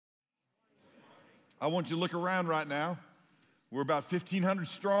I want you to look around right now. We're about 1,500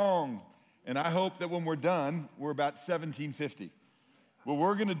 strong, and I hope that when we're done, we're about 1,750. What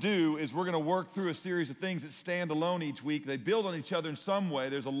we're going to do is we're going to work through a series of things that stand alone each week. They build on each other in some way.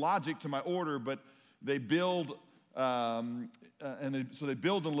 There's a logic to my order, but they build, so they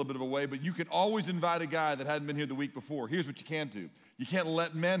build in a little bit of a way, but you can always invite a guy that hadn't been here the week before. Here's what you can't do. You can't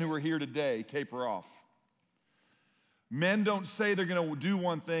let men who are here today taper off. Men don't say they're going to do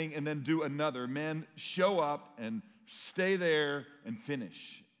one thing and then do another. Men show up and stay there and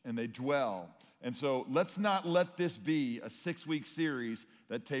finish, and they dwell. And so let's not let this be a 6-week series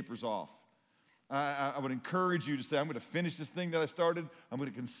that tapers off. I would encourage you to say, I'm going to finish this thing that I started. I'm going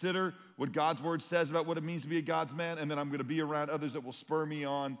to consider what God's word says about what it means to be a God's man, and then I'm going to be around others that will spur me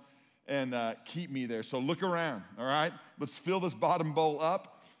on and keep me there. So look around, all right? Let's fill this bottom bowl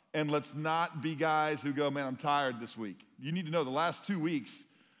up. And let's not be guys who go, man, I'm tired this week. You need to know the last 2 weeks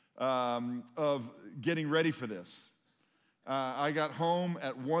of getting ready for this. I got home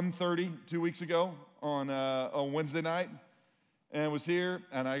at 1:30 2 weeks ago on Wednesday night and was here.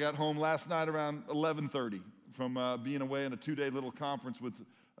 And I got home last night around 11:30 from being away in a 2-day little conference with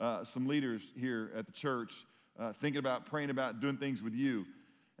some leaders here at the church, thinking about, praying about, doing things with you.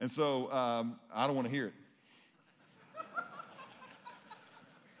 And so I don't want to hear it.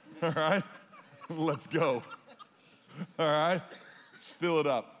 All right, let's go. All right, let's fill it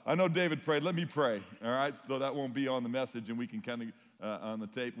up. I know David prayed. Let me pray. All right, so that won't be on the message, and we can kind of on the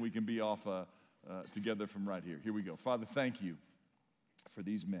tape, and we can be off together from right here. Here we go. Father, thank you for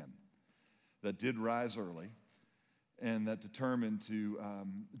these men that did rise early and that determined to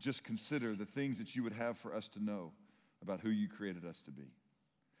just consider the things that you would have for us to know about who you created us to be.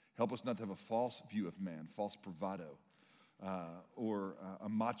 Help us not to have a false view of man, false bravado. Or a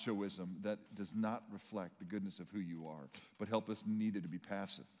machoism that does not reflect the goodness of who you are, but help us neither to be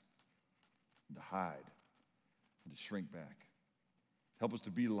passive, and to hide, and to shrink back. Help us to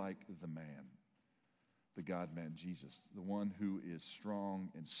be like the man, the God-man Jesus, the one who is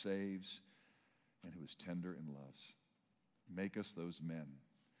strong and saves, and who is tender and loves. Make us those men,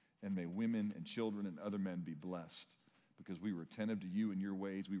 and may women and children and other men be blessed, because we were attentive to you and your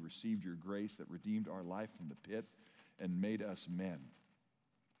ways. We received your grace that redeemed our life from the pit, and made us men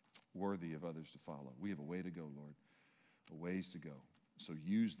worthy of others to follow. We have a way to go, Lord, a ways to go. So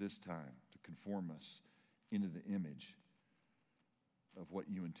use this time to conform us into the image of what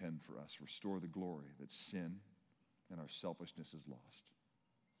you intend for us. Restore the glory that sin and our selfishness has lost.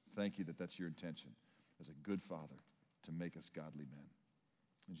 Thank you that that's your intention as a good father to make us godly men.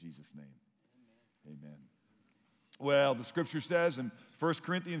 In Jesus' name, amen. Well, the scripture says in 1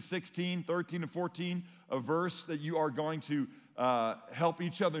 Corinthians 16, 13, and 14, a verse that you are going to help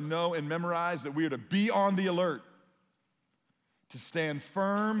each other know and memorize, that we are to be on the alert, to stand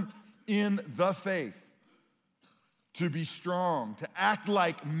firm in the faith, to be strong, to act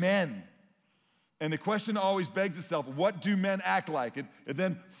like men. And the question always begs itself, what do men act like? It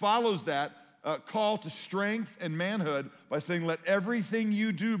then follows that call to strength and manhood by saying, let everything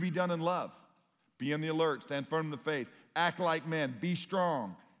you do be done in love. Be on the alert, stand firm in the faith, act like men, be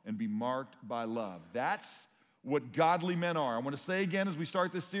strong, and be marked by love. That's what godly men are. I want to say again as we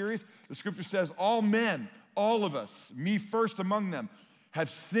start this series, the scripture says all men, all of us, me first among them, have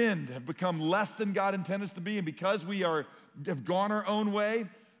sinned, have become less than God intended us to be, and because we have gone our own way,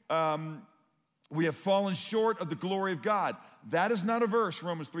 we have fallen short of the glory of God. That is not a verse,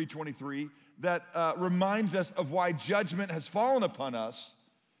 Romans 3:23, that reminds us of why judgment has fallen upon us,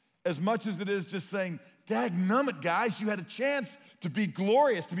 as much as it is just saying, dagnummit, guys, you had a chance to be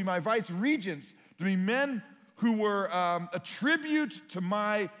glorious, to be my vice regents, to be men who were a tribute to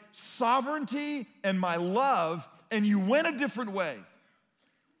my sovereignty and my love, and you went a different way.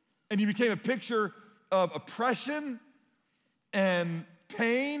 And you became a picture of oppression and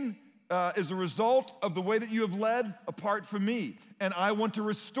pain as a result of the way that you have led apart from me. And I want to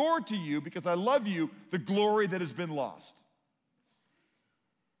restore to you, because I love you, the glory that has been lost.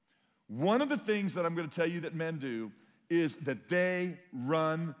 One of the things that I'm going to tell you that men do is that they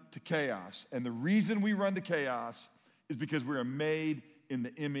run to chaos. And the reason we run to chaos is because we are made in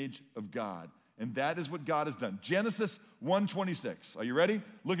the image of God. And that is what God has done. Genesis 1:26. Are you ready?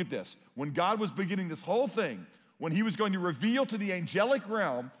 Look at this. When God was beginning this whole thing, when he was going to reveal to the angelic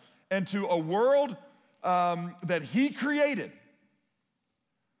realm and to a world that he created,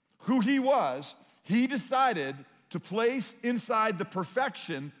 who he was, he decided to place inside the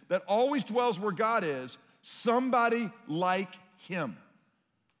perfection that always dwells where God is, somebody like him.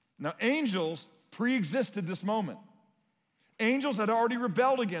 Now, angels pre-existed this moment. Angels had already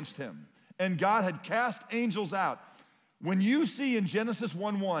rebelled against him, and God had cast angels out. When you see in Genesis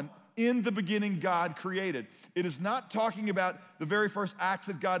 1:1, in the beginning God created. It is not talking about the very first acts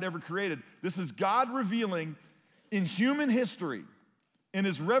that God ever created. This is God revealing in human history, in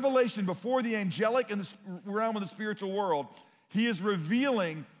his revelation before the angelic and the realm of the spiritual world, he is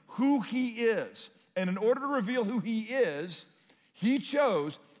revealing who he is. And in order to reveal who he is, he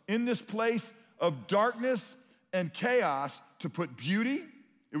chose in this place of darkness and chaos to put beauty.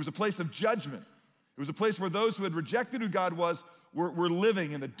 It was a place of judgment. It was a place where those who had rejected who God was were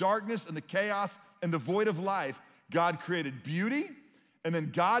living in the darkness and the chaos and the void of life. God created beauty, and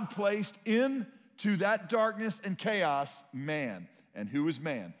then God placed into that darkness and chaos man. And who is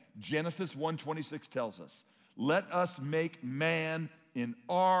man? Genesis 1:26 tells us, let us make man in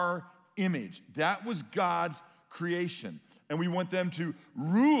our image. That was God's creation. And we want them to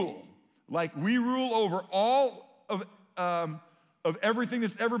rule like we rule over all of everything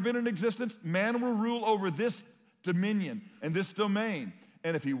that's ever been in existence. Man will rule over this dominion and this domain.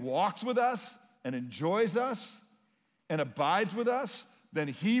 And if he walks with us and enjoys us and abides with us, then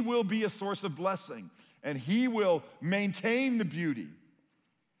he will be a source of blessing. And he will maintain the beauty.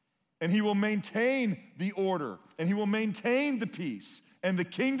 And he will maintain the order. And he will maintain the peace. And the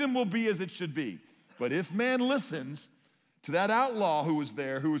kingdom will be as it should be. But if man listens to that outlaw who was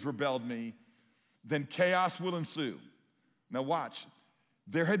there, who has rebelled me, then chaos will ensue. Now watch.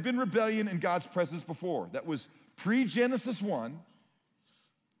 There had been rebellion in God's presence before. That was pre-Genesis 1.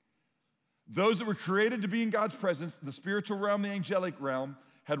 Those that were created to be in God's presence, the spiritual realm, the angelic realm,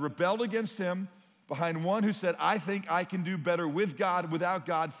 had rebelled against him behind one who said, I think I can do better with God, without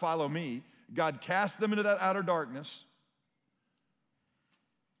God, follow me. God cast them into that outer darkness.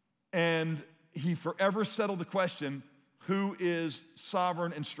 And he forever settled the question, who is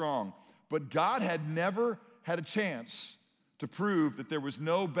sovereign and strong? But God had never had a chance to prove that there was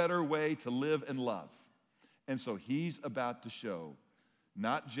no better way to live and love. And so he's about to show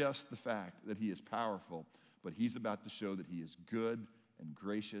not just the fact that he is powerful, but he's about to show that he is good and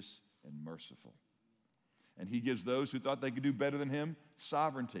gracious and merciful. And he gives those who thought they could do better than him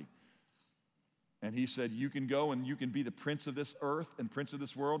sovereignty. And he said, you can go and you can be the prince of this earth and prince of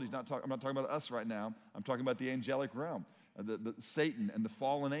this world. I'm not talking about us right now. I'm talking about the angelic realm, the Satan and the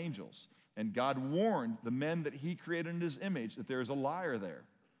fallen angels. And God warned the men that he created in his image that there is a liar there.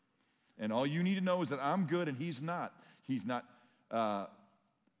 And all you need to know is that I'm good and he's not. He's not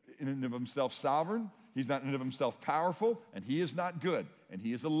in and of himself sovereign. He's not in and of himself powerful. And he is not good. And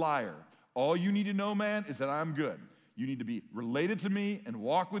he is a liar. All you need to know, man, is that I'm good. You need to be related to me and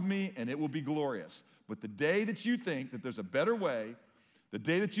walk with me, and it will be glorious. But the day that you think that there's a better way, the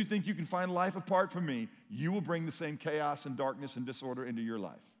day that you think you can find life apart from me, you will bring the same chaos and darkness and disorder into your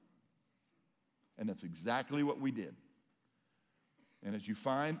life. And that's exactly what we did. And as you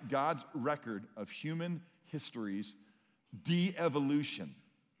find God's record of human history's de-evolution,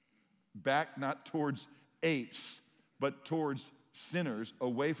 back not towards apes, but towards sinners,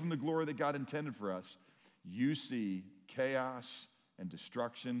 away from the glory that God intended for us, you see chaos and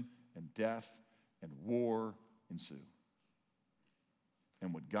destruction and death and war ensue.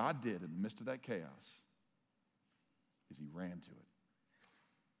 And what God did in the midst of that chaos is he ran to it.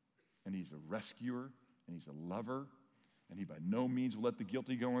 And he's a rescuer, and he's a lover, and he by no means will let the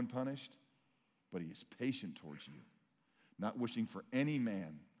guilty go unpunished, but he is patient towards you, not wishing for any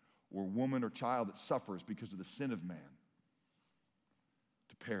man or woman or child that suffers because of the sin of man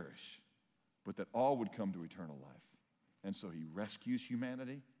to perish, but that all would come to eternal life. And so he rescues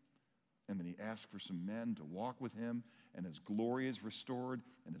humanity, and then he asks for some men to walk with him, and his glory is restored,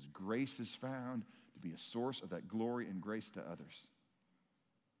 and his grace is found to be a source of that glory and grace to others.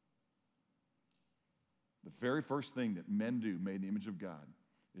 The very first thing that men do made in the image of God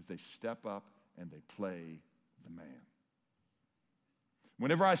is they step up and they play the man.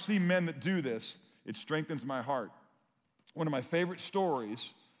 Whenever I see men that do this, it strengthens my heart. One of my favorite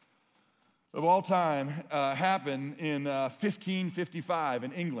stories of all time happened in 1555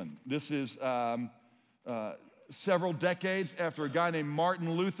 in England. This is several decades after a guy named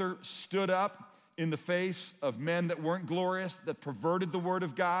Martin Luther stood up in the face of men that weren't glorious, that perverted the word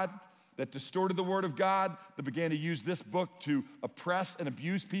of God, that distorted the word of God, that began to use this book to oppress and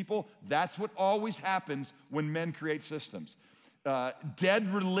abuse people. That's what always happens when men create systems.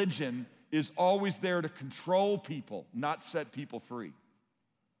 Dead religion is always there to control people, not set people free.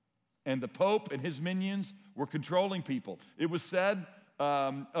 And the Pope and his minions were controlling people. It was said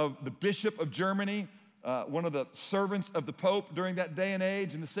of the Bishop of Germany, one of the servants of the Pope during that day and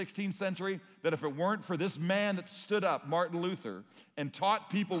age in the 16th century, that if it weren't for this man that stood up, Martin Luther, and taught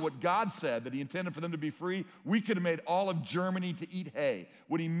people what God said, that he intended for them to be free, we could have made all of Germany to eat hay.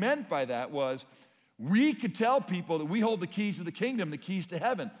 What he meant by that was, We could tell people that we hold the keys to the kingdom, the keys to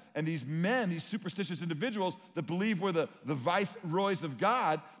heaven. And these men, these superstitious individuals that believe we're the viceroys of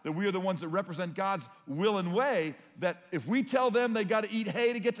God, that we are the ones that represent God's will and way, that if we tell them they got to eat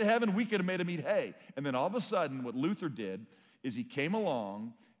hay to get to heaven, we could have made them eat hay. And then all of a sudden, what Luther did is he came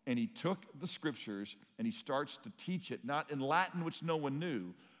along and he took the scriptures and he starts to teach it, not in Latin, which no one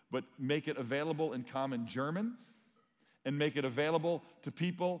knew, but make it available in common German and make it available to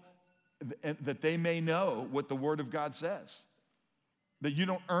people that they may know what the Word of God says. That you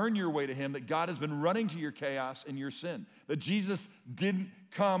don't earn your way to Him, that God has been running to your chaos and your sin. That Jesus didn't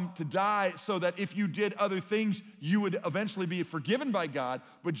come to die so that if you did other things, you would eventually be forgiven by God,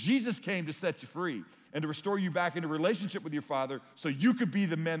 but Jesus came to set you free and to restore you back into relationship with your Father so you could be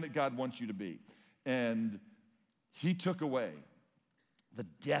the men that God wants you to be. And He took away the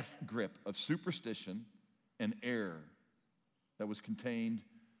death grip of superstition and error that was contained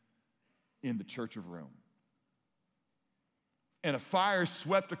in the Church of Rome. And a fire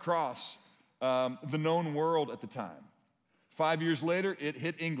swept across the known world at the time. 5 years later, it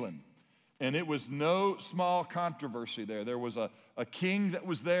hit England. And it was no small controversy there. There was a king that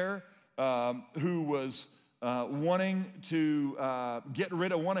was there who was wanting to get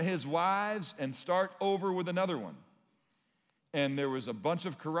rid of one of his wives and start over with another one. And there was a bunch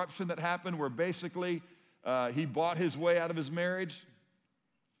of corruption that happened where basically he bought his way out of his marriage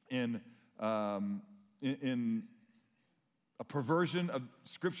in a perversion of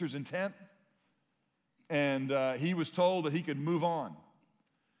Scripture's intent. And he was told that he could move on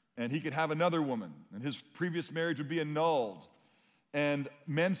and he could have another woman and his previous marriage would be annulled. And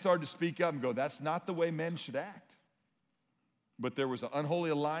men started to speak up and go, that's not the way men should act. But there was an unholy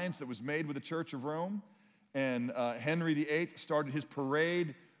alliance that was made with the Church of Rome, and Henry VIII started his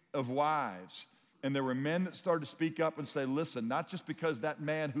parade of wives. And there were men that started to speak up and say, listen, not just because that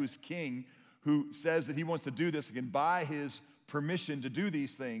man who's king, who says that he wants to do this, can buy his permission to do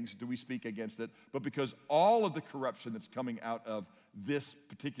these things, do we speak against it, but because all of the corruption that's coming out of this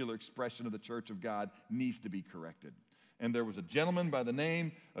particular expression of the Church of God needs to be corrected. And there was a gentleman by the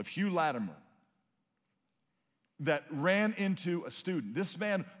name of Hugh Latimer that ran into a student. This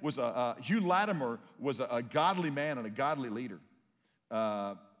man was Hugh Latimer was a godly man and a godly leader.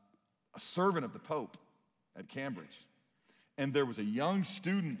 A servant of the Pope at Cambridge. And there was a young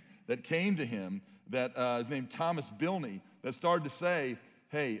student that came to him that is named Thomas Bilney that started to say,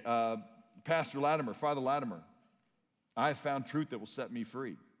 hey, Pastor Latimer, Father Latimer, I have found truth that will set me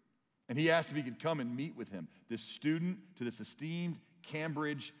free. And he asked if he could come and meet with him. This student to this esteemed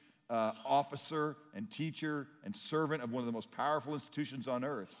Cambridge officer and teacher and servant of one of the most powerful institutions on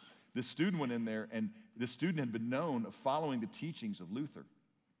earth. This student went in there, and this student had been known of following the teachings of Luther.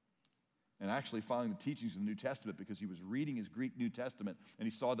 And actually following the teachings of the New Testament because he was reading his Greek New Testament and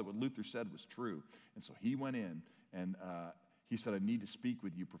he saw that what Luther said was true. And so he went in and he said, I need to speak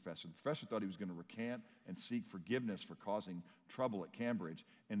with you, Professor. The professor thought he was going to recant and seek forgiveness for causing trouble at Cambridge,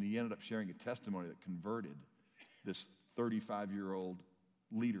 and he ended up sharing a testimony that converted this 35-year-old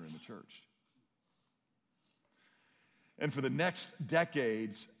leader in the church. And for the next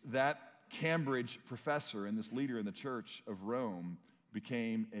decades, that Cambridge professor and this leader in the Church of Rome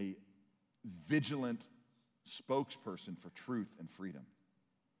became a vigilant spokesperson for truth and freedom.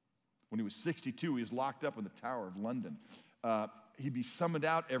 When he was 62, he was locked up in the Tower of London. He'd be summoned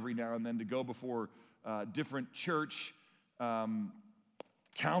out every now and then to go before different church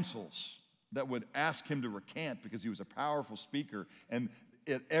councils that would ask him to recant because he was a powerful speaker. And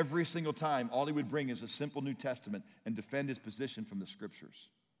at every single time, all he would bring is a simple New Testament and defend his position from the Scriptures.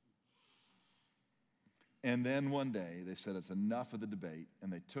 And then one day, they said, it's enough of the debate,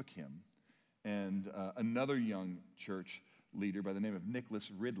 and they took him and another young church leader by the name of Nicholas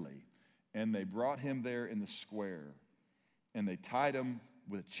Ridley, and they brought him there in the square, and they tied him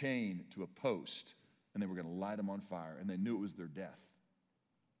with a chain to a post, and they were going to light him on fire, and they knew it was their death.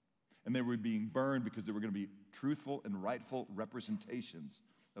 And they were being burned because they were going to be truthful and rightful representations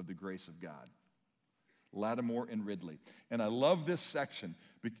of the grace of God. Latimer and Ridley. And I love this section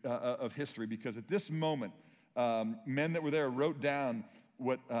of history because at this moment, men that were there wrote down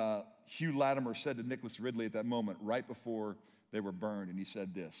what Hugh Latimer said to Nicholas Ridley at that moment, right before they were burned. And he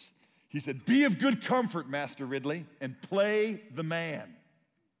said this. He said, be of good comfort, Master Ridley, and play the man.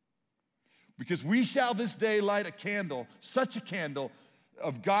 Because we shall this day light a candle, such a candle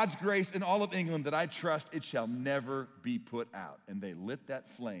of God's grace in all of England that I trust it shall never be put out. And they lit that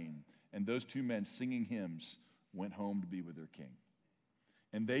flame, and those two men singing hymns went home to be with their king.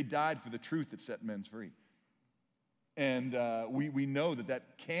 And they died for the truth that set men free. And we know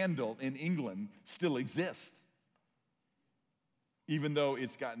that candle in England still exists. even though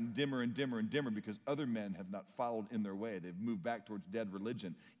it's gotten dimmer and dimmer and dimmer because other men have not followed in their way. They've moved back towards dead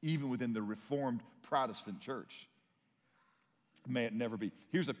religion, even within the Reformed Protestant church. May it never be.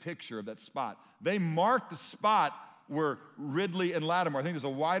 Here's a picture of that spot. They marked the spot where Ridley and Latimer, I think there's a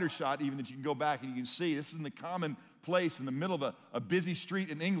wider shot even that you can go back and you can see. This is in the common place in the middle of a busy street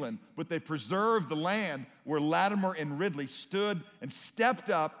in England, but they preserved the land where Latimer and Ridley stood and stepped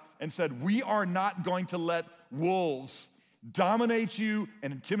up and said, we are not going to let wolves dominate you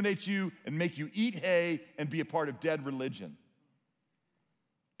and intimidate you and make you eat hay and be a part of dead religion.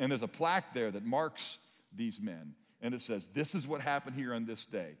 And there's a plaque there that marks these men. And it says, this is what happened here on this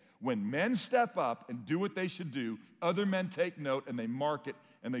day. When men step up and do what they should do, other men take note and they mark it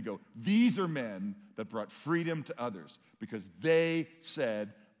and they go, these are men that brought freedom to others because they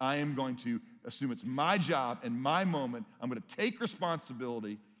said, I am going to assume it's my job and my moment. I'm going to take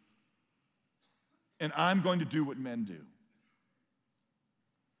responsibility and I'm going to do what men do.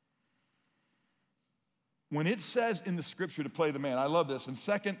 When it says in the scripture to play the man, I love this. In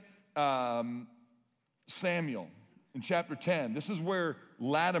 2 Samuel, in chapter 10, this is where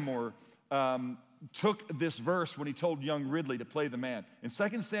Latimer took this verse when he told young Ridley to play the man. In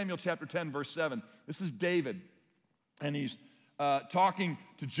 2 Samuel chapter 10, verse 7, this is David, and he's talking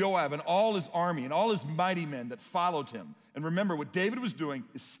to Joab and all his army and all his mighty men that followed him. And remember, what David was doing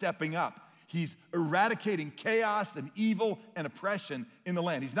is stepping up. He's eradicating chaos and evil and oppression in the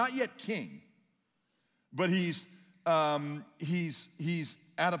land. He's not yet king, but he's at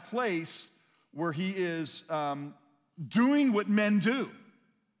a place where he is doing what men do,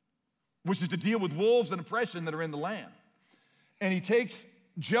 which is to deal with wolves and oppression that are in the land. And he takes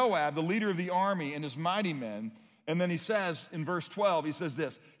Joab, the leader of the army, and his mighty men, and then he says in verse 12, he says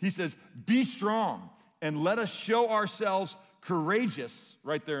this, he says, be strong and let us show ourselves courageous,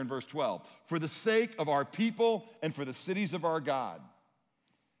 right there in verse 12, for the sake of our people and for the cities of our God.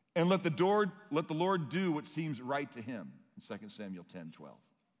 And let the Lord do what seems right to him, in 2 Samuel 10:12.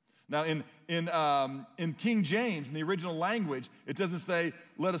 Now, in King James, in the original language, it doesn't say,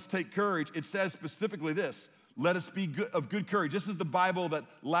 let us take courage. It says specifically this, let us be of good courage. This is the Bible that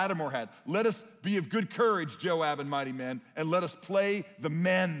Latimer had. Let us be of good courage, Joab and mighty men, and let us play the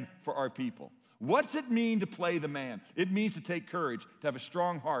men for our people. What's it mean to play the man? It means to take courage, to have a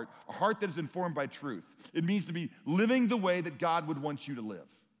strong heart, a heart that is informed by truth. It means to be living the way that God would want you to live.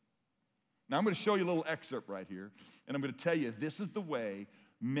 Now, I'm going to show you a little excerpt right here, and I'm going to tell you this is the way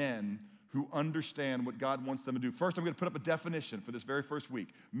men who understand what God wants them to do. First, I'm going to put up a definition for this very first week.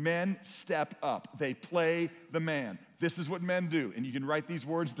 Men step up. They play the man. This is what men do. And you can write these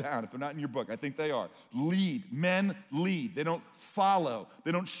words down if they're not in your book. I think they are. Lead. Men lead. They don't follow.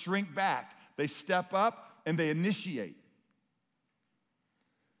 They don't shrink back. They step up and they initiate.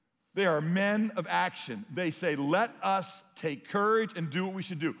 They are men of action. They say, let us take courage and do what we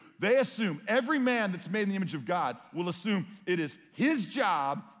should do. They assume, every man that's made in the image of God will assume it is his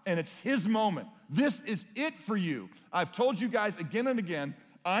job and it's his moment. This is it for you. I've told you guys again and again,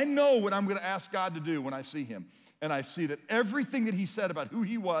 I know what I'm going to ask God to do when I see him. And I see that everything that he said about who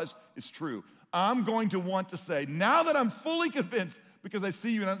he was is true. I'm going to want to say, now that I'm fully convinced, because I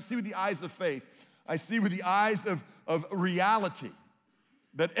see you and I don't see with the eyes of faith, I see with the eyes of reality,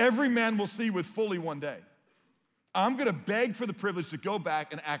 that every man will see with fully one day. I'm going to beg for the privilege to go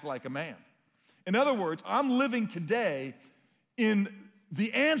back and act like a man. In other words, I'm living today in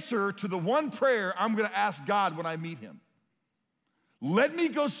the answer to the one prayer I'm going to ask God when I meet him. Let me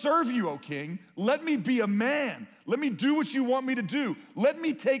go serve you, O King. Let me be a man. Let me do what you want me to do. Let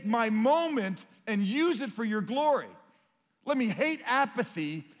me take my moment and use it for your glory. Let me hate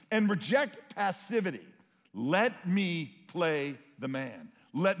apathy and reject passivity. Let me play the man.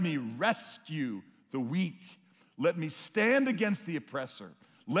 Let me rescue the weak. Let me stand against the oppressor.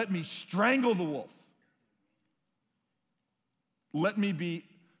 Let me strangle the wolf. Let me be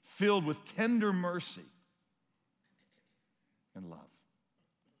filled with tender mercy and love.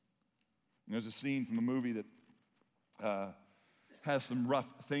 And there's a scene from the movie that has some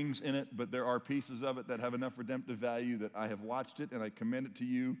rough things in it, but there are pieces of it that have enough redemptive value that I have watched it, and I commend it to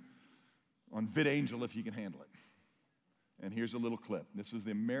you on VidAngel if you can handle it. And here's a little clip. This is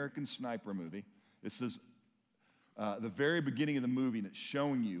the American Sniper movie. This is the very beginning of the movie, and it's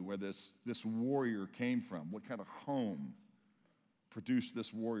showing you where this warrior came from, what kind of home produced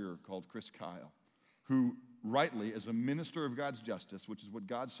this warrior called Chris Kyle, who rightly, as a minister of God's justice, which is what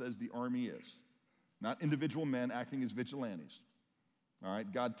God says the army is, not individual men acting as vigilantes. All right,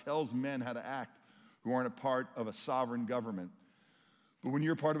 God tells men how to act who aren't a part of a sovereign government. But when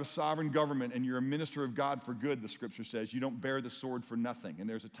you're a part of a sovereign government and you're a minister of God for good, the scripture says, you don't bear the sword for nothing. And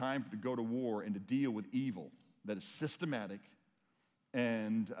there's a time to go to war and to deal with evil that is systematic,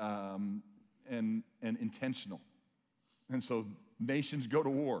 and intentional. And so nations go to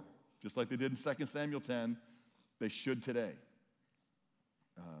war, just like they did in 2 Samuel 10. They should today.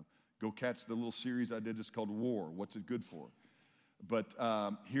 Go catch the little series I did just called War, What's It Good For? But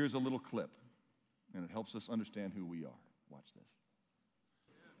here's a little clip, and it helps us understand who we are. Watch this.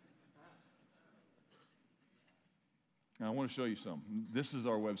 Now, I want to show you something. This is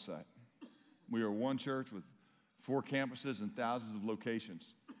our website. We are one church with 4 campuses and thousands of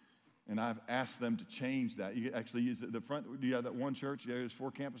locations. And I've asked them to change that. You actually use the front. Do you have that one church? Yeah, there's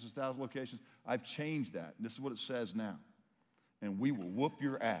 4 campuses, 1,000 locations. I've changed that. This is what it says now. And we will whoop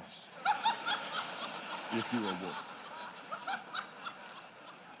your ass if you are whooped.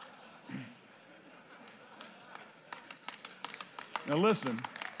 Now listen,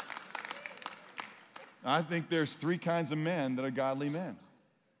 I think there's 3 kinds of men that are godly men.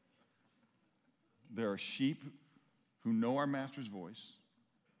 There are sheep who know our master's voice,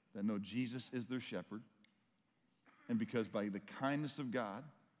 that know Jesus is their shepherd, and because by the kindness of God,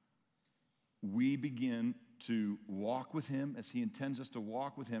 we begin to walk with him as he intends us to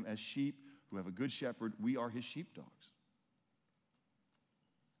walk with him as sheep who have a good shepherd. We are his sheepdogs.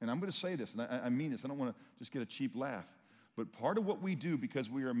 And I'm going to say this, and I mean this. I don't want to just get a cheap laugh. But part of what we do because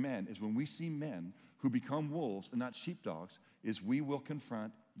we are men is when we see men who become wolves and not sheepdogs, is we will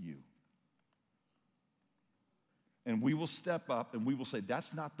confront you. And we will step up and we will say,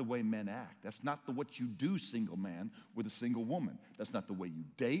 that's not the way men act. That's not what you do, single man, with a single woman. That's not the way you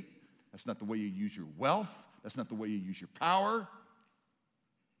date. That's not the way you use your wealth. That's not the way you use your power.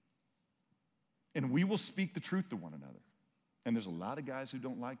 And we will speak the truth to one another. And there's a lot of guys who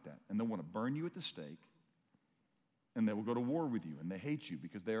don't like that. And they want to burn you at the stake. And they will go to war with you. And they hate you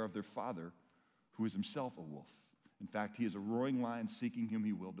because they are of their father, who is himself a wolf. In fact, he is a roaring lion seeking whom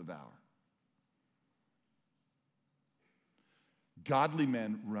he will devour. Godly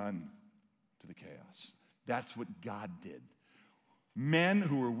men run to the chaos. That's what God did. Men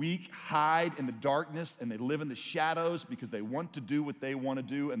who are weak hide in the darkness and they live in the shadows because they want to do what they want to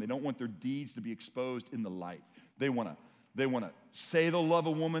do and they don't want their deeds to be exposed in the light. They want to say they'll love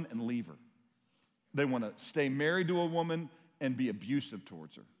a woman and leave her. They want to stay married to a woman and be abusive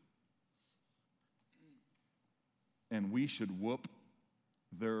towards her. And we should whoop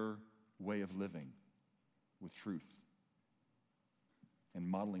their way of living with truth and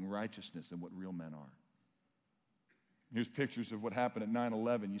modeling righteousness and what real men are. Here's pictures of what happened at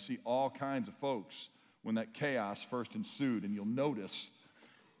 9/11. You see all kinds of folks when that chaos first ensued, and you'll notice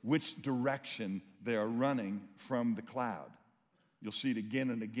which direction they are running from the cloud. You'll see it again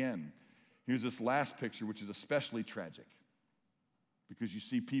and again. Here's this last picture, which is especially tragic because you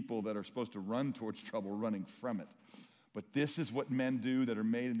see people that are supposed to run towards trouble running from it. But this is what men do that are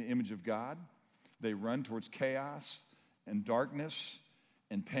made in the image of God. They run towards chaos and darkness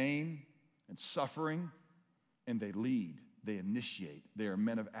and pain and suffering, and they lead, they initiate. They are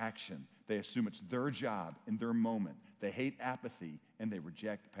men of action. They assume it's their job in their moment. They hate apathy, and they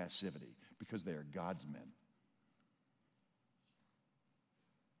reject passivity because they are God's men.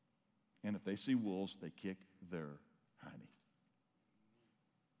 And if they see wolves, they kick their hiney.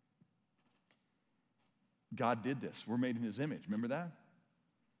 God did this. We're made in his image. Remember that?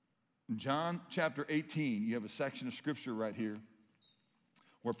 In John chapter 18, you have a section of scripture right here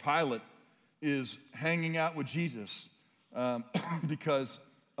where Pilate is hanging out with Jesus because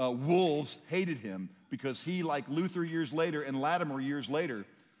wolves hated him because he, like Luther years later and Latimer years later,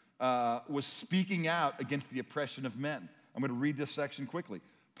 was speaking out against the oppression of men. I'm going to read this section quickly.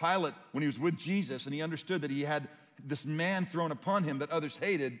 Pilate, when he was with Jesus and he understood that he had this man thrown upon him that others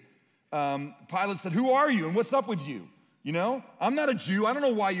hated, Pilate said, "Who are you and what's up with you? You know, I'm not a Jew. I don't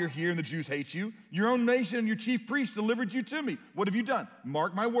know why you're here and the Jews hate you. Your own nation and your chief priest delivered you to me. What have you done?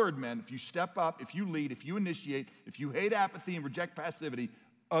 Mark my word, man. If you step up, if you lead, if you initiate, if you hate apathy and reject passivity,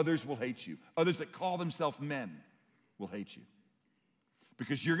 others will hate you. Others that call themselves men will hate you.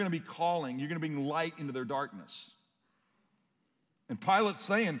 Because you're going to be calling, you're going to bring light into their darkness." And Pilate's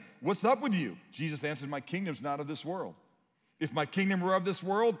saying, "What's up with you?" Jesus answered, "My kingdom's not of this world. If my kingdom were of this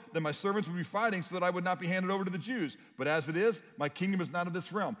world, then my servants would be fighting so that I would not be handed over to the Jews. But as it is, my kingdom is not of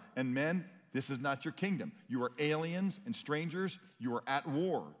this realm. And men, this is not your kingdom. You are aliens and strangers. You are at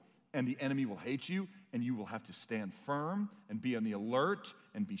war. And the enemy will hate you, and you will have to stand firm and be on the alert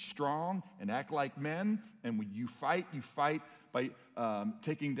and be strong and act like men. And when you fight by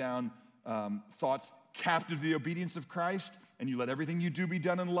taking down thoughts captive to the obedience of Christ, and you let everything you do be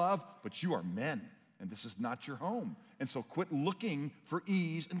done in love, but you are men, and this is not your home. And so quit looking for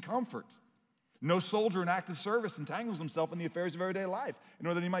ease and comfort. No soldier in active service entangles himself in the affairs of everyday life in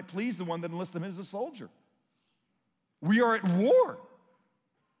order that he might please the one that enlists him as a soldier. We are at war.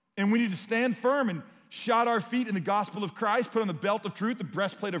 And we need to stand firm and shod our feet in the gospel of Christ, put on the belt of truth, the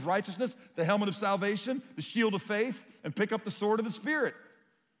breastplate of righteousness, the helmet of salvation, the shield of faith, and pick up the sword of the Spirit.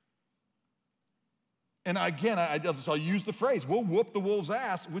 And again, I'll use the phrase, we'll whoop the wolf's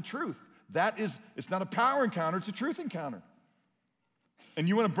ass with truth. It's not a power encounter, it's a truth encounter. And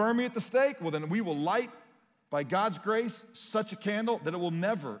you want to burn me at the stake? Well, then we will light, by God's grace, such a candle that it will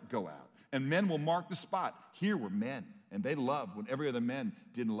never go out. And men will mark the spot. Here were men, and they loved when every other man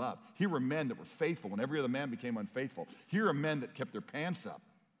didn't love. Here were men that were faithful when every other man became unfaithful. Here are men that kept their pants up.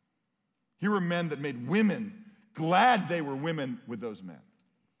 Here were men that made women glad they were women with those men.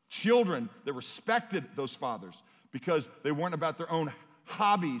 Children that respected those fathers because they weren't about their own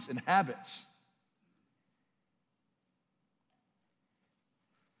hobbies and habits.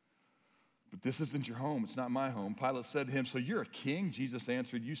 But this isn't your home. It's not my home. Pilate said to him, so you're a king? Jesus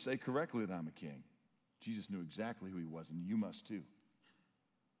answered, you say correctly that I'm a king. Jesus knew exactly who he was, and you must too.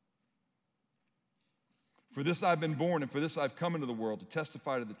 For this I've been born, and for this I've come into the world, to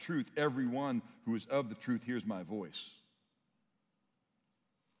testify to the truth. Everyone who is of the truth hears my voice.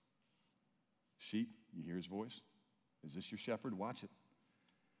 Sheep, you hear his voice? Is this your shepherd? Watch it.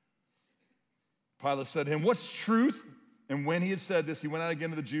 Pilate said to him, what's truth? And when he had said this, he went out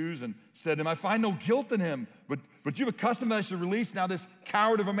again to the Jews and said to them, I find no guilt in him, but you've accustomed that I should release. Now this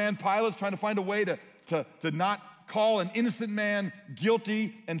coward of a man, Pilate's trying to find a way to not call an innocent man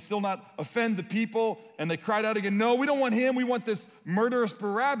guilty and still not offend the people. And they cried out again, no, we don't want him. We want this murderous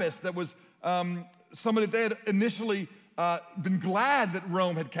Barabbas that was somebody that they had initially been glad that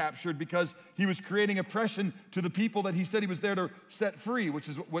Rome had captured because he was creating oppression to the people that he said he was there to set free, which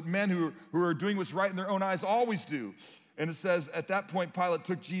is what men who are doing what's right in their own eyes always do. And it says, at that point, Pilate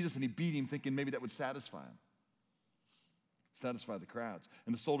took Jesus and he beat him, thinking maybe that would satisfy him, satisfy the crowds.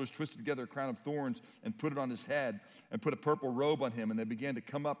 And the soldiers twisted together a crown of thorns and put it on his head and put a purple robe on him. And they began to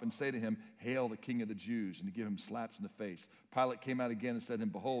come up and say to him, hail the King of the Jews, and to give him slaps in the face. Pilate came out again and said to him,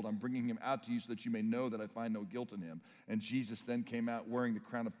 behold, I'm bringing him out to you so that you may know that I find no guilt in him. And Jesus then came out wearing the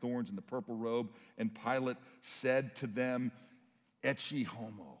crown of thorns and the purple robe. And Pilate said to them, ecce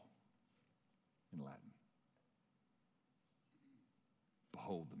homo, in Latin.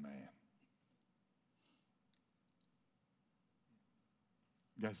 Behold the man.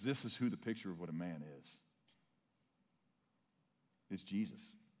 Guys, this is who the picture of what a man is. It's Jesus.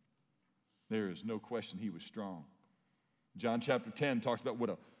 There is no question he was strong. John chapter 10 talks about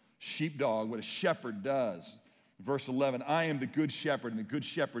what a sheepdog, what a shepherd does. Verse 11, I am the good shepherd, and the good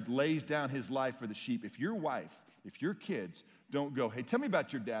shepherd lays down his life for the sheep. If your wife, if your kids don't go, hey, tell me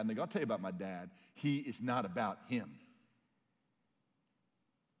about your dad, and they go, I'll tell you about my dad, he is not about him.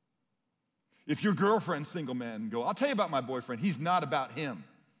 If your girlfriend's single man, go, I'll tell you about my boyfriend. He's not about him.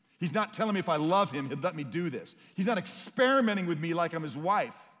 He's not telling me if I love him, he'll let me do this. He's not experimenting with me like I'm his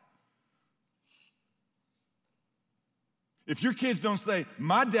wife. If your kids don't say,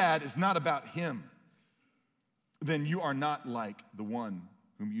 my dad is not about him, then you are not like the one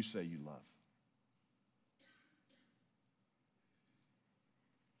whom you say you love.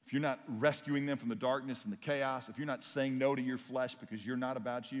 If you're not rescuing them from the darkness and the chaos, if you're not saying no to your flesh because you're not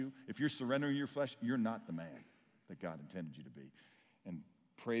about you, if you're surrendering your flesh, you're not the man that God intended you to be. And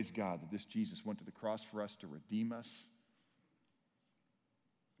praise God that this Jesus went to the cross for us to redeem us.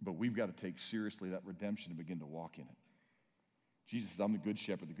 But we've got to take seriously that redemption and begin to walk in it. Jesus says, I'm the good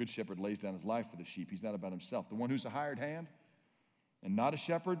shepherd. The good shepherd lays down his life for the sheep. He's not about himself. The one who's a hired hand and not a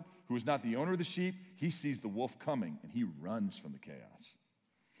shepherd, who is not the owner of the sheep, he sees the wolf coming and he runs from the chaos.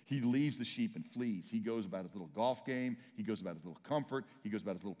 He leaves the sheep and flees. He goes about his little golf game. He goes about his little comfort. He goes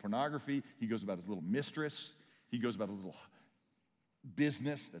about his little pornography. He goes about his little mistress. He goes about his little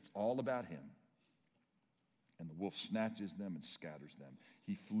business that's all about him. And the wolf snatches them and scatters them.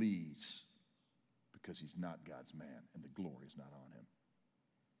 He flees because he's not God's man and the glory is not on him.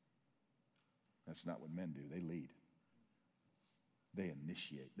 That's not what men do. They lead. They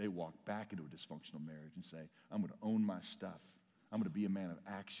initiate. They walk back into a dysfunctional marriage and say, I'm going to own my stuff. I'm going to be a man of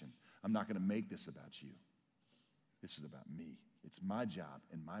action. I'm not going to make this about you. This is about me. It's my job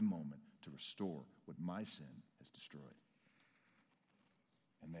and my moment to restore what my sin has destroyed.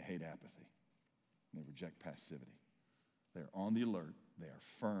 And they hate apathy. And they reject passivity. They are on the alert. They are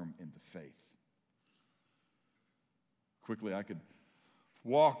firm in the faith. Quickly, I could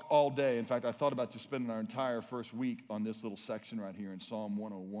walk all day. In fact, I thought about just spending our entire first week on this little section right here in Psalm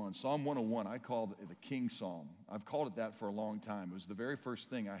 101. Psalm 101, I called it the King Psalm. I've called it that for a long time. It was the very first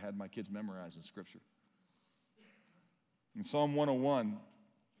thing I had my kids memorize in Scripture. In Psalm 101,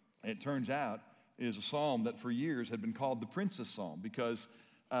 it turns out, is a psalm that for years had been called the Princess Psalm because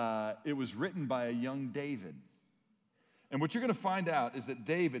it was written by a young David. And what you're going to find out is that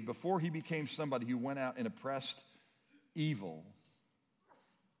David, before he became somebody who went out and oppressed evil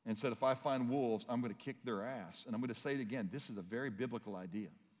and said, if I find wolves, I'm going to kick their ass. And I'm going to say it again, this is a very biblical idea.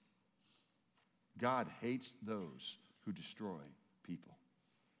 God hates those who destroy people.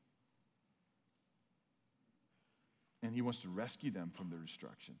 And he wants to rescue them from their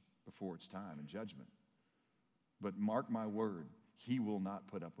destruction before it's time and judgment. But mark my word, he will not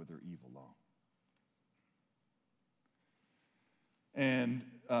put up with their evil long. And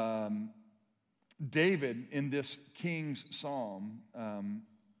David, in this king's psalm,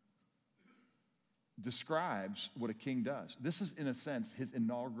 describes what a king does. This is, in a sense, his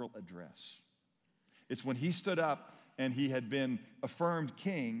inaugural address. It's when he stood up and he had been affirmed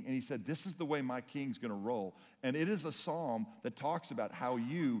king, and he said, this is the way my king's going to roll. And it is a psalm that talks about how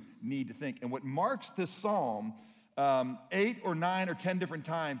you need to think. And what marks this psalm 8 or 9 or 10 different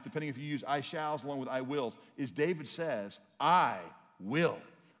times, depending if you use I shalls along with I wills, is David says, I will,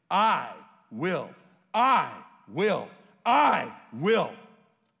 I will, I will, I will.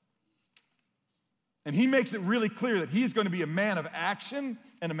 And he makes it really clear that he's going to be a man of action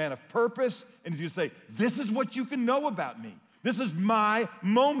and a man of purpose, and he's going to say, this is what you can know about me. This is my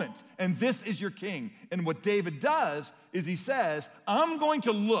moment, and this is your king. And what David does is he says, I'm going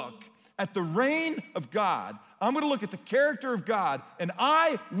to look at the reign of God. I'm going to look at the character of God, and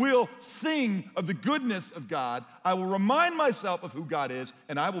I will sing of the goodness of God. I will remind myself of who God is,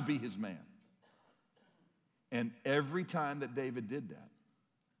 and I will be his man. And every time that David did that,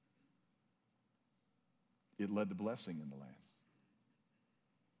 it led to blessing in the land.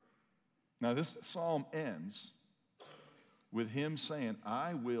 Now, this psalm ends with him saying,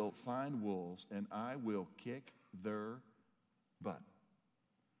 I will find wolves, and I will kick their butt.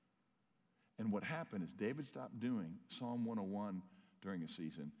 And what happened is David stopped doing Psalm 101 during a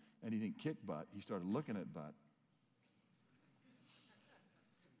season, and he didn't kick butt. He started looking at butt,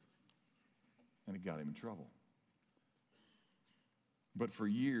 and it got him in trouble. But for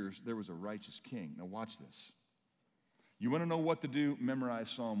years, there was a righteous king. Now watch this. You want to know what to do? Memorize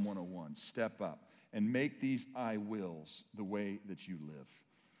Psalm 101. Step up and make these I wills the way that you live.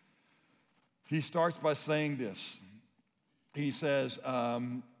 He starts by saying this. He says,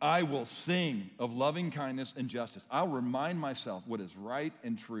 I will sing of loving kindness and justice. I'll remind myself what is right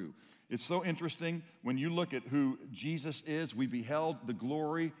and true. It's so interesting when you look at who Jesus is. We beheld the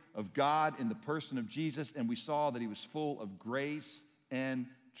glory of God in the person of Jesus, and we saw that he was full of grace and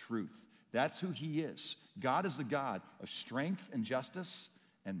truth. That's who he is. God is the God of strength and justice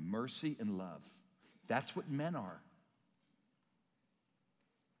and mercy and love. That's what men are.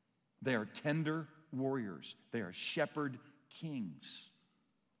 They are tender warriors. They are shepherd kings.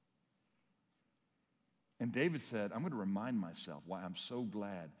 And David said, I'm going to remind myself why I'm so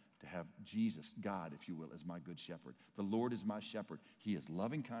glad to have Jesus, God, if you will, as my good shepherd. The Lord is my shepherd. He is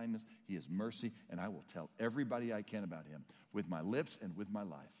loving kindness. He is mercy. And I will tell everybody I can about him with my lips and with my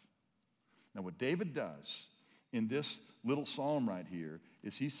life. Now, what David does in this little psalm right here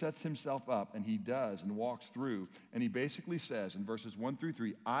is he sets himself up and he does and walks through, and he basically says in verses 1 through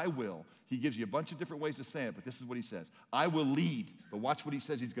 3, I will. He gives you a bunch of different ways to say it, but this is what he says. I will lead. But watch what he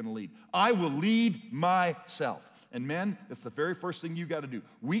says he's going to lead. I will lead myself. And men, that's the very first thing you got to do.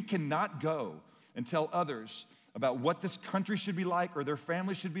 We cannot go and tell others about what this country should be like or their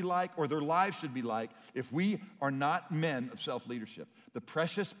family should be like or their lives should be like if we are not men of self-leadership. The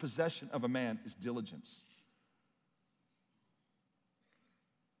precious possession of a man is diligence.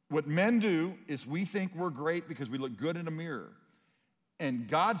 What men do is we think we're great because we look good in a mirror. And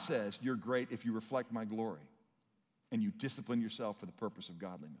God says you're great if you reflect my glory and you discipline yourself for the purpose of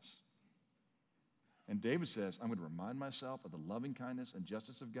godliness. And David says, I'm going to remind myself of the loving kindness and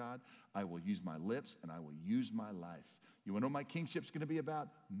justice of God. I will use my lips and I will use my life. You want to know what my kingship's going to be about?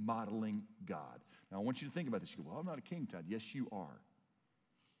 Modeling God. Now, I want you to think about this. You go, well, I'm not a king, Todd. Yes, you are.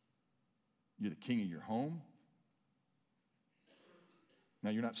 You're the king of your home. Now,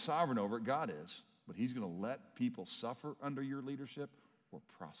 you're not sovereign over it. God is. But he's going to let people suffer under your leadership or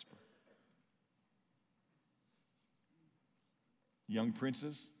prosper. Young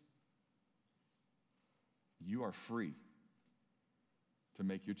princes, you are free to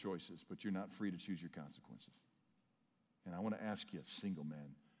make your choices, but you're not free to choose your consequences. And I want to ask you, single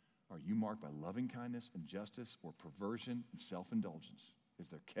men, are you marked by loving kindness and justice or perversion and self-indulgence? Is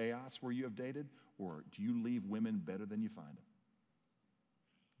there chaos where you have dated, or do you leave women better than you find them?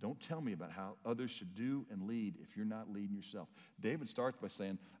 Don't tell me about how others should do and lead if you're not leading yourself. David starts by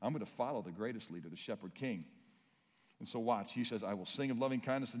saying, I'm going to follow the greatest leader, the shepherd king. And so watch, he says, I will sing of loving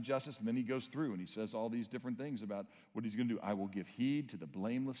kindness and justice, and then he goes through and he says all these different things about what he's going to do. I will give heed to the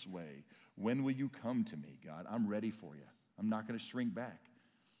blameless way. When will you come to me, God? I'm ready for you. I'm not going to shrink back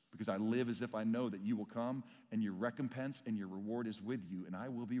because I live as if I know that you will come and your recompense and your reward is with you, and I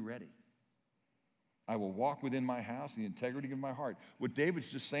will be ready. I will walk within my house in the integrity of my heart. What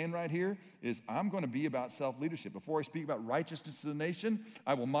David's just saying right here is I'm going to be about self-leadership. Before I speak about righteousness to the nation,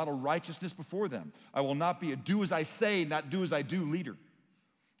 I will model righteousness before them. I will not be a do as I say, not do as I do leader.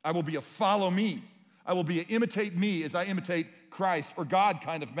 I will be a follow me. I will be an imitate me as I imitate Christ or God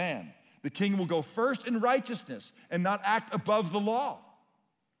kind of man. The king will go first in righteousness and not act above the law.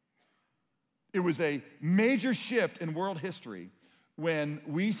 It was a major shift in world history when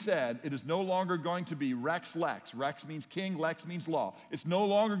we said it is no longer going to be rex lex. Rex means king, lex means law. It's no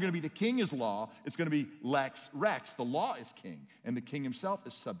longer going to be the king is law. It's going to be lex rex. The law is king, and the king himself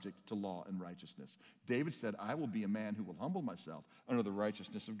is subject to law and righteousness. David said, I will be a man who will humble myself under the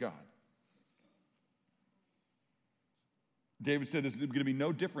righteousness of God. David said there's going to be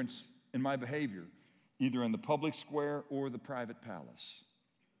no difference in my behavior, either in the public square or the private palace.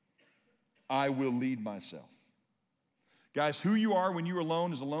 I will lead myself. Guys, who you are when you're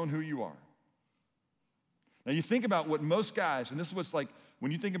alone is alone who you are. Now you think about what most guys, and this is what's like,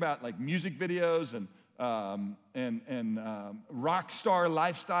 when you think about like music videos and rock star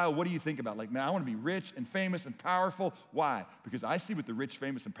lifestyle, what do you think about? Like, man, I want to be rich and famous and powerful. Why? Because I see what the rich,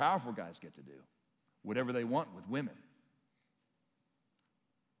 famous, and powerful guys get to do. Whatever they want with women.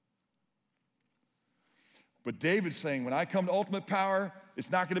 But David's saying, when I come to ultimate power,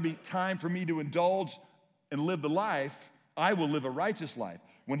 it's not going to be time for me to indulge and live the life. I will live a righteous life.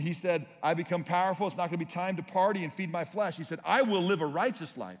 When he said, I become powerful, it's not going to be time to party and feed my flesh. He said, I will live a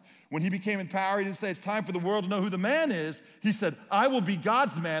righteous life. When he became in power, he didn't say it's time for the world to know who the man is. He said, I will be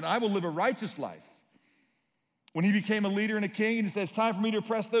God's man. I will live a righteous life. When he became a leader and a king, and he said, it's time for me to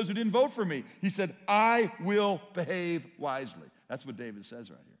oppress those who didn't vote for me. He said, I will behave wisely. That's what David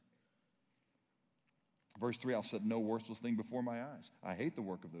says right here. Verse 3, I'll set no worthless thing before my eyes. I hate the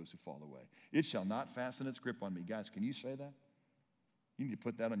work of those who fall away. It shall not fasten its grip on me. Guys, can you say that? You need to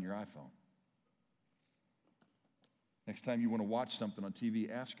put that on your iPhone. Next time you want to watch something on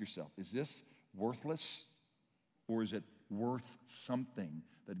TV, ask yourself, is this worthless or is it worth something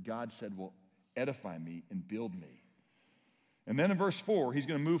that God said will edify me and build me? And then in verse 4, he's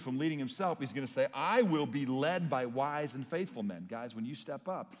going to move from leading himself. He's going to say, I will be led by wise and faithful men. Guys, when you step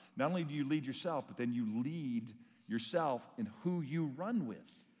up, not only do you lead yourself, but then you lead yourself in who you run with.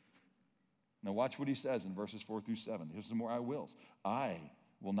 Now watch what he says in verses 4 through 7. Here's some more I wills. I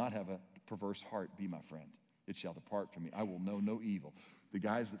will not have a perverse heart be my friend. It shall depart from me. I will know no evil. The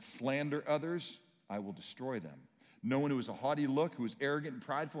guys that slander others, I will destroy them. No one who has a haughty look, who is arrogant and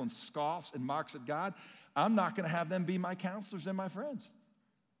prideful and scoffs and mocks at God, I'm not going to have them be my counselors and my friends.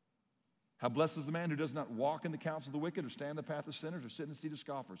 How blessed is the man who does not walk in the counsel of the wicked or stand in the path of sinners or sit in the seat of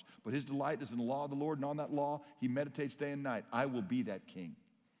scoffers. But his delight is in the law of the Lord, and on that law he meditates day and night. I will be that king.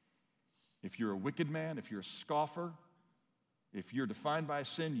 If you're a wicked man, if you're a scoffer, if you're defined by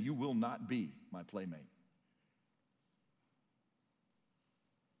sin, you will not be my playmate.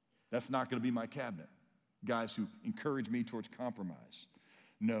 That's not going to be my cabinet. Guys who encourage me towards compromise.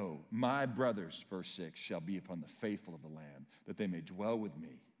 No, my brothers, verse 6, shall be upon the faithful of the land, that they may dwell with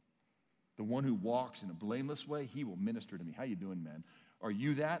me. The one who walks in a blameless way, he will minister to me. How you doing, man? Are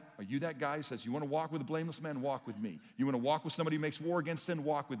you that? Are you that guy who says, you want to walk with a blameless man? Walk with me. You want to walk with somebody who makes war against sin?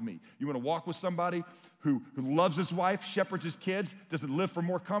 Walk with me. You want to walk with somebody who loves his wife, shepherds his kids, doesn't live for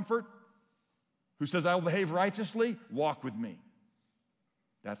more comfort, who says, I will behave righteously? Walk with me.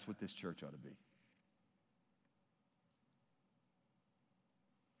 That's what this church ought to be.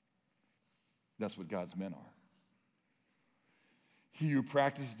 That's what God's men are. He who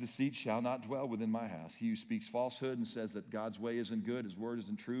practices deceit shall not dwell within my house. He who speaks falsehood and says that God's way isn't good, his word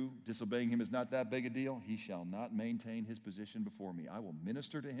isn't true, disobeying him is not that big a deal, he shall not maintain his position before me. I will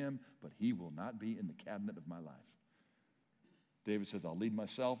minister to him, but he will not be in the cabinet of my life. David says, I'll lead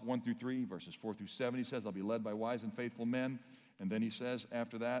myself, 1 through 3, verses 4 through 7. He says, I'll be led by wise and faithful men. And then he says,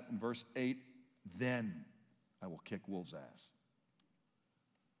 after that, in verse 8, then I will kick wolves' ass.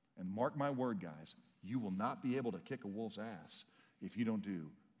 And mark my word, guys, you will not be able to kick a wolf's ass if you don't do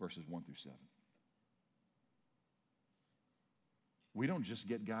verses 1 through 7. We don't just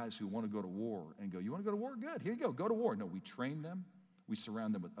get guys who want to go to war and go, you want to go to war? Good, here you go to war. No, we train them. We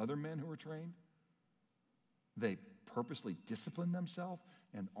surround them with other men who are trained. They purposely discipline themselves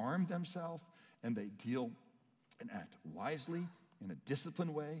and arm themselves, and they deal and act wisely in a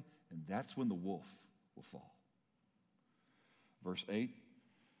disciplined way, and that's when the wolf will fall. Verse 8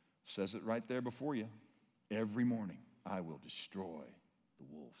 says it right there before you. Every morning I will destroy the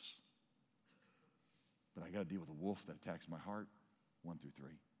wolves. But I got to deal with a wolf that attacks my heart, 1 through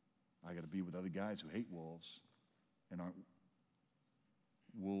 3. I got to be with other guys who hate wolves and aren't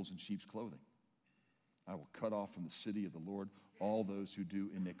wolves in sheep's clothing. I will cut off from the city of the Lord all those who do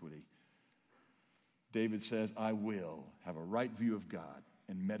iniquity. David says, I will have a right view of God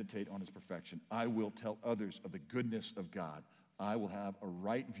and meditate on his perfection. I will tell others of the goodness of God. I will have a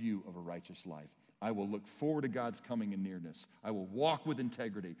right view of a righteous life. I will look forward to God's coming and nearness. I will walk with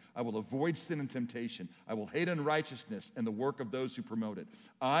integrity. I will avoid sin and temptation. I will hate unrighteousness and the work of those who promote it.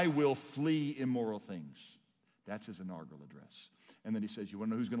 I will flee immoral things. That's his inaugural address. And then he says, you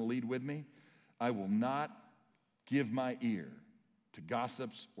want to know who's going to lead with me? I will not give my ear to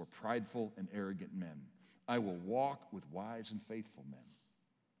gossips or prideful and arrogant men. I will walk with wise and faithful men.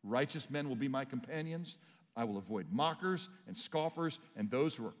 Righteous men will be my companions. I will avoid mockers and scoffers and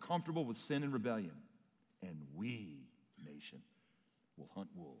those who are comfortable with sin and rebellion. And we, nation, will hunt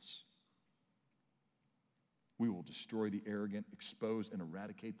wolves. We will destroy the arrogant, expose and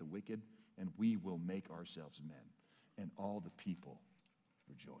eradicate the wicked, and we will make ourselves men. And all the people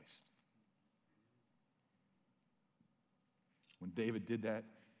rejoiced. When David did that,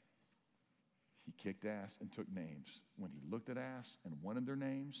 he kicked ass and took names. When he looked at ass and wanted their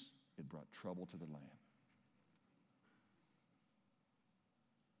names, it brought trouble to the land.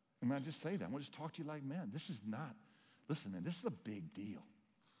 And I just say that. I want to just talk to you like men. This is not, listen, man, this is a big deal.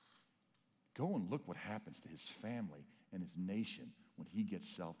 Go and look what happens to his family and his nation when he gets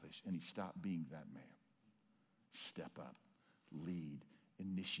selfish and he stopped being that man. Step up, lead,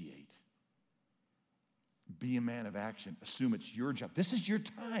 initiate. Be a man of action. Assume it's your job. This is your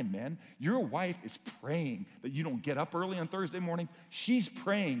time, man. Your wife is praying that you don't get up early on Thursday morning. She's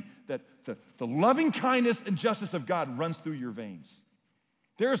praying that the loving kindness and justice of God runs through your veins.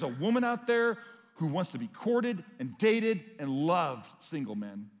 There's a woman out there who wants to be courted and dated and loved, single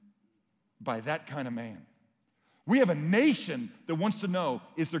men, by that kind of man. We have a nation that wants to know,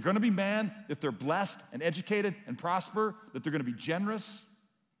 is there going to be man, if they're blessed and educated and prosper, that they're going to be generous?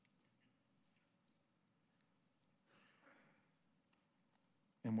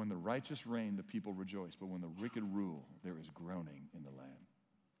 And when the righteous reign, the people rejoice. But when the wicked rule, there is groaning in the land.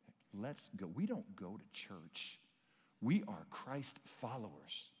 Let's go. We don't go to church. We are Christ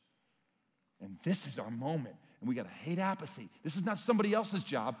followers. And this is our moment. And we got to hate apathy. This is not somebody else's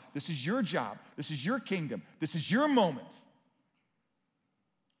job. This is your job. This is your kingdom. This is your moment.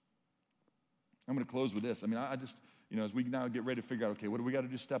 I'm going to close with this. I mean, I just, as we now get ready to figure out, okay, what do we got to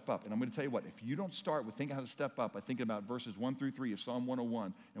do to step up? And I'm going to tell you what, if you don't start with thinking how to step up by thinking about verses 1 through 3 of Psalm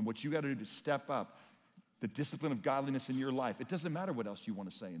 101 and what you got to do to step up the discipline of godliness in your life, it doesn't matter what else you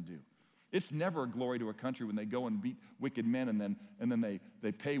want to say and do. It's never a glory to a country when they go and beat wicked men and then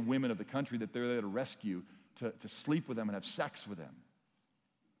they pay women of the country that they're there to rescue to sleep with them and have sex with them.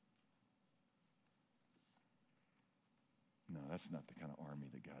 No, that's not the kind of army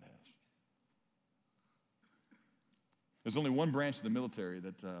that God has. There's only one branch of the military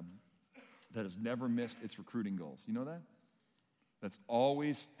that has never missed its recruiting goals. You know that? That's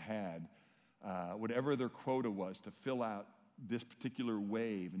always had whatever their quota was to fill out this particular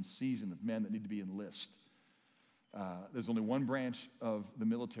wave and season of men that need to be enlisted. There's only one branch of the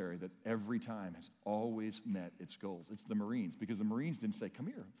military that every time has always met its goals. It's the Marines, because the Marines didn't say, come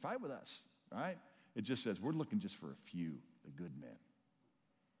here, fight with us, right? It just says, we're looking just for a few, the good men.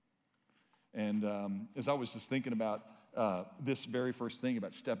 And as I was just thinking about this very first thing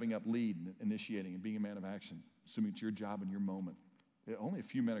about stepping up, lead, and initiating, and being a man of action, assuming it's your job and your moment, only a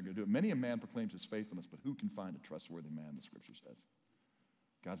few men are going to do it. Many a man proclaims his faithfulness, but who can find a trustworthy man, the scripture says.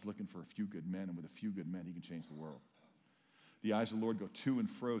 God's looking for a few good men, and with a few good men, he can change the world. The eyes of the Lord go to and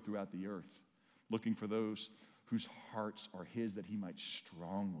fro throughout the earth, looking for those whose hearts are his, that he might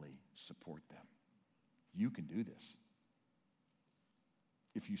strongly support them. You can do this.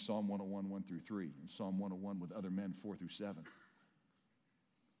 If you Psalm 101, 1 through 3, and Psalm 101 with other men, 4 through 7,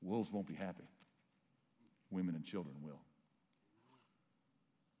 wolves won't be happy. Women and children will.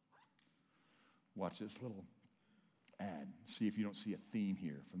 Watch this little ad. See if you don't see a theme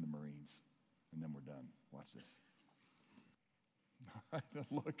here from the Marines. And then we're done. Watch this.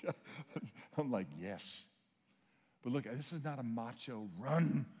 Look, I'm like, yes. But look, this is not a macho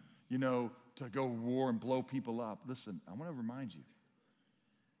run, to go war and blow people up. Listen, I want to remind you,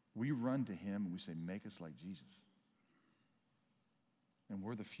 we run to him and we say, make us like Jesus. And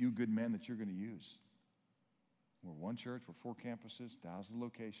we're the few good men that you're going to use. We're one church, we're 4 campuses, 1,000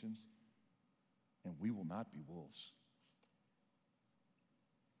 locations, and we will not be wolves.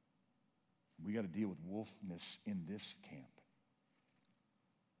 We got to deal with wolfness in this camp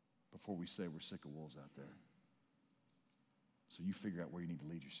before we say we're sick of wolves out there. So you figure out where you need to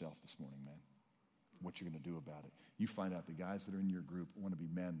lead yourself this morning, man. What you're going to do about it. You find out the guys that are in your group want to be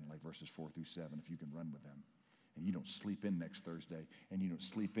men, like verses 4 through 7, if you can run with them. and you don't sleep in next Thursday, and you don't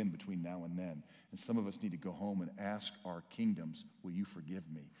sleep in between now and then. And some of us need to go home and ask our kingdoms, will you forgive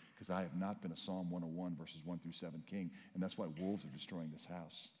me? Because I have not been a Psalm 101 verses 1 through 7 king, and that's why wolves are destroying this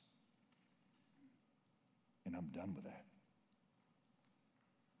house. And I'm done with that.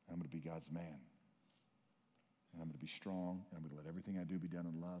 I'm going to be God's man. And I'm going to be strong, and I'm going to let everything I do be done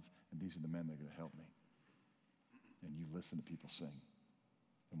in love, and these are the men that are going to help me. And you listen to people sing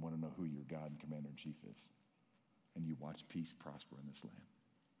and want to know who your God and commander-in-chief is. And you watch peace prosper in this land.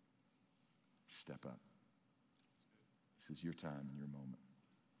 Step up. This is your time and your moment.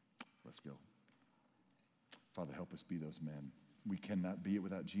 Let's go. Father, help us be those men. We cannot be it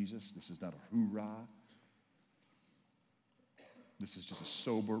without Jesus. This is not a hoorah. This is just a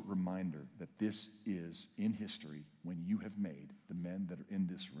sober reminder that this is in history when you have made the men that are in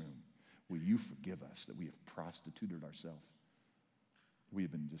this room. Will you forgive us that we have prostituted ourselves? We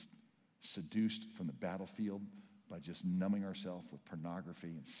have been just seduced from the battlefield by just numbing ourselves with pornography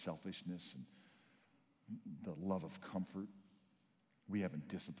and selfishness and the love of comfort. We haven't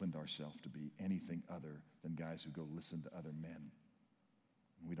disciplined ourselves to be anything other than guys who go listen to other men.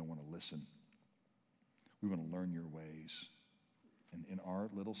 We don't want to listen. We want to learn your ways. And in our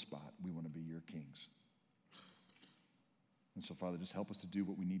little spot, we want to be your kings. And so, Father, just help us to do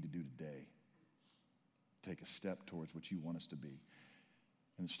what we need to do today. Take a step towards what you want us to be.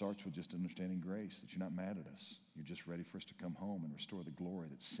 And it starts with just understanding grace, that you're not mad at us. You're just ready for us to come home and restore the glory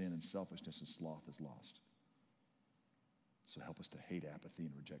that sin and selfishness and sloth has lost. So help us to hate apathy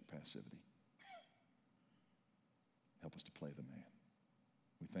and reject passivity. Help us to play the man.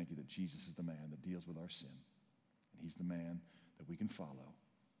 We thank you that Jesus is the man that deals with our sin. And he's the man that we can follow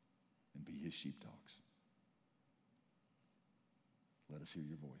and be his sheepdogs. Let us hear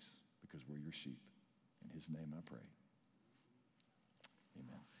your voice because we're your sheep. In his name I pray.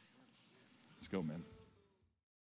 Amen. Let's go, man.